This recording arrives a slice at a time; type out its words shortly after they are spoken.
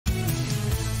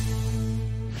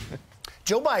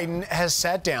Joe Biden has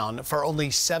sat down for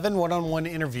only 7 one-on-one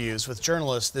interviews with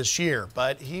journalists this year,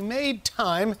 but he made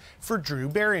time for Drew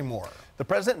Barrymore. The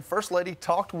president and first lady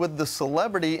talked with the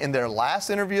celebrity in their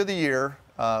last interview of the year,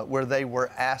 where they were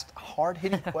asked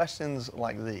hard-hitting questions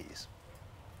like these.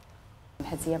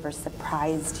 Has he ever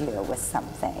surprised you with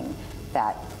something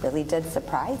that really did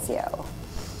surprise you?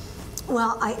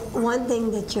 Well, one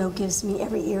thing that Joe gives me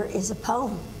every year is a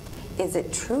poem. Is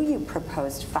it true you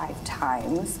proposed 5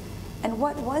 times? And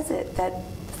what was it that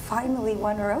finally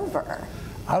won her over?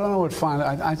 I don't know what finally,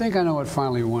 I think I know what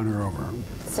finally won her over.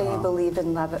 So you believe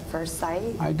in love at first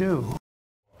sight? I do.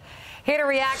 Here to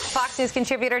react, Fox News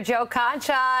contributor Joe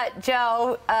Concha.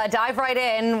 Joe, dive right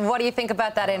in. What do you think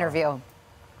about that interview?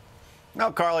 No,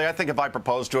 Carly, I think if I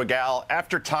propose to a gal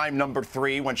after time number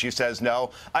 3 when she says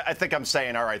no, I think I'm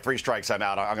saying, all right, 3 strikes, I'm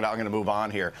out. I'm gonna move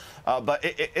on here. But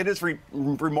it is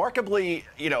remarkably,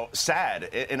 sad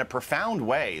in a profound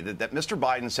way that Mr.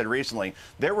 Biden said recently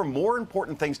there were more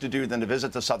important things to do than to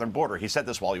visit the southern border. He said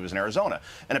this while he was in Arizona.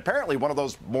 And apparently one of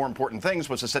those more important things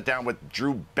was to sit down with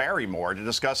Drew Barrymore to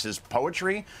discuss his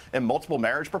poetry and multiple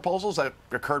marriage proposals that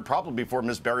occurred probably before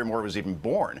Ms. Barrymore was even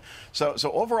born. So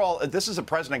overall, this is a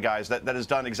president, guys, that has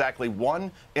done exactly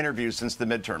 1 interview since the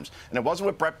midterms. And it wasn't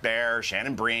with Bret Baier,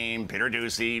 Shannon Bream, Peter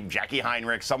Doocy, Jackie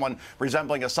Heinrich, someone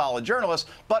resembling a solid journalist,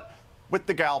 but with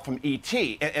the gal from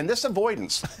E.T. And this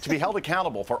avoidance to be held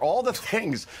accountable for all the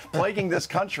things plaguing this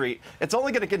country, it's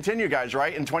only going to continue, guys,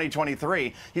 right, in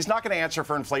 2023. He's not going to answer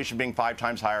for inflation being 5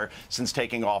 times higher since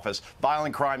taking office,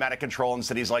 violent crime out of control in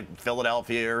cities like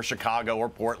Philadelphia or Chicago or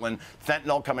Portland,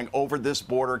 fentanyl coming over this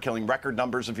border, killing record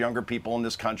numbers of younger people in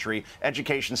this country,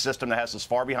 education system that has us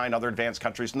far behind other advanced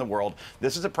countries in the world.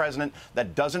 This is a president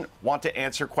that doesn't want to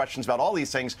answer questions about all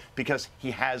these things because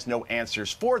he has no answers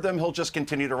for them. He'll just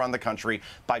continue to run the country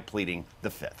by pleading the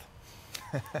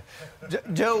 5th.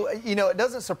 Joe, it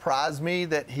doesn't surprise me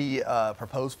that he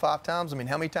proposed 5 times. I mean,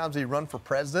 how many times did he run for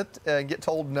president and get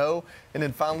told no? And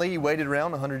then finally he waited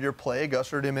around, a 100-year plague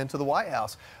ushered him into the White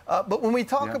House. But when we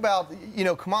talk about,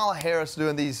 Kamala Harris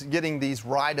getting these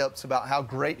write-ups about how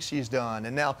great she's done,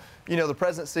 and now, the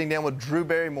president sitting down with Drew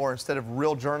Barrymore instead of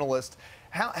real journalists,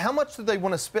 how much do they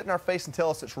want to spit in our face and tell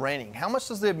us it's raining? How much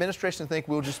does the administration think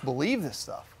we'll just believe this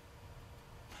stuff?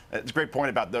 It's a great point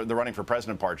about the running for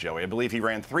president part, Joey. I believe he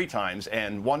ran 3 times,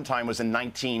 and 1 time was in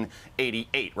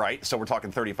 1988, right? So we're talking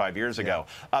 35 years ago.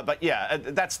 But yeah,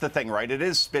 that's the thing, right? It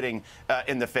is spitting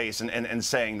in the face and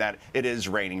saying that it is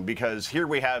raining, because here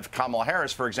we have Kamala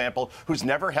Harris, for example, who's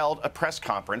never held a press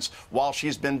conference while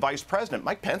she's been vice president.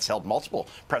 Mike Pence held multiple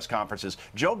press conferences.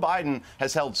 Joe Biden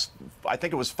has held, I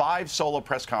think it was 5 solo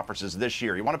press conferences this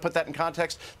year. You want to put that in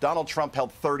context? Donald Trump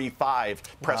held 35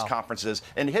 press conferences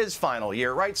in his final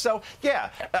year, right? So,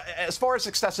 yeah, as far as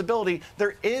accessibility,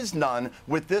 there is none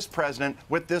with this president,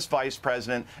 with this vice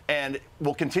president, and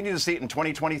we'll continue to see it in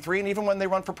 2023, and even when they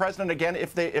run for president again,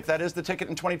 if that is the ticket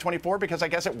in 2024, because I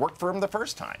guess it worked for him the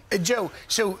first time. Joe,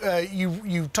 so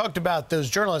you talked about those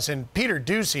journalists, and Peter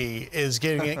Doocy is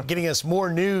getting us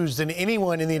more news than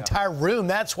anyone in the entire room.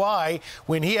 That's why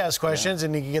when he asks questions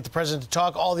and he can get the president to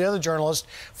talk, all the other journalists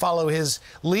follow his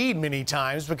lead many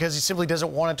times because he simply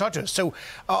doesn't want to talk to us. So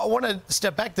I want to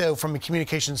step back, though, from a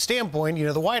communication standpoint.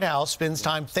 The White House spends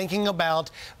time thinking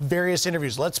about various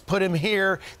interviews. Let's put him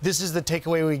here. This is the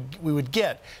takeaway we would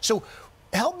get. So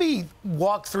help me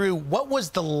walk through, what was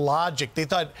the logic? They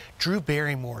thought, Drew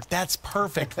Barrymore, that's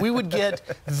perfect. We would get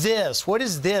this. What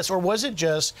is this? Or was it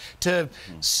just to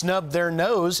snub their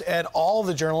nose at all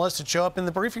the journalists that show up in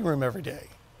the briefing room every day?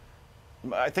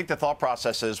 I think the thought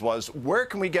process was, where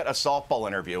can we get a softball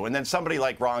interview? And then somebody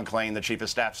like Ron Klain, the chief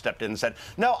of staff, stepped in and said,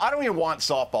 no, I don't even want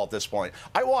softball at this point.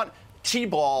 I want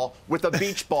T-ball with a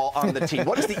beach ball on the tee.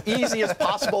 What is the easiest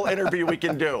possible interview we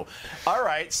can do? All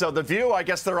right, so The View, I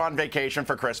guess they're on vacation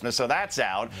for Christmas, so that's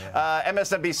out.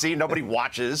 MSNBC, nobody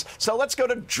watches. So let's go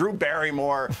to Drew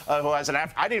Barrymore, who has I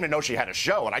didn't even know she had a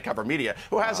show, and I cover media,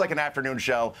 who has like an afternoon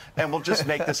show, and we'll just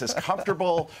make this as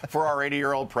comfortable for our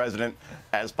 80-year-old president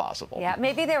as possible. Yeah,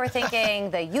 maybe they were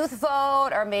thinking the youth vote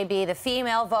or maybe the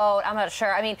female vote. I'm not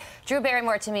sure. I mean, Drew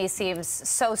Barrymore to me seems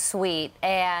so sweet,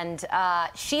 and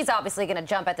she's obviously going to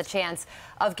jump at the chance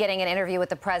of getting an interview with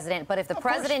the president. But if the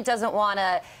president doesn't want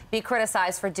to be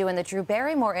criticized for doing the Drew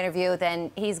Barrymore interview, then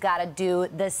he's got to do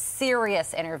the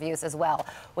serious interviews as well,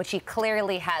 which he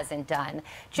clearly hasn't done.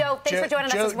 Joe, thanks for joining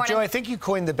us this morning. Joe, I think you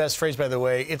coined the best phrase, by the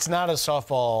way. It's not a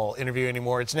softball interview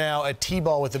anymore. It's now a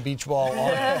T-ball with a beach ball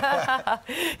on it.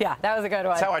 Yeah, that was a good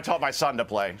one. That's how I taught my son to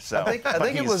play. So. I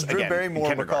think it was Drew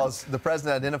Barrymore because the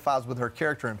president identifies with her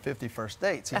character in 50 First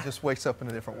Dates. He just wakes up in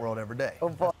a different world every day. Oh,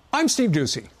 boy. I'm Steve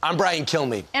Ducey. I'm Brian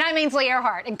Kilmeade. And I'm Ainsley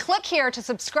Earhart. And click here to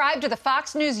subscribe to the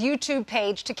Fox News YouTube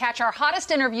page to catch our hottest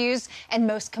interviews and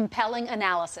most compelling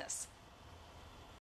analysis.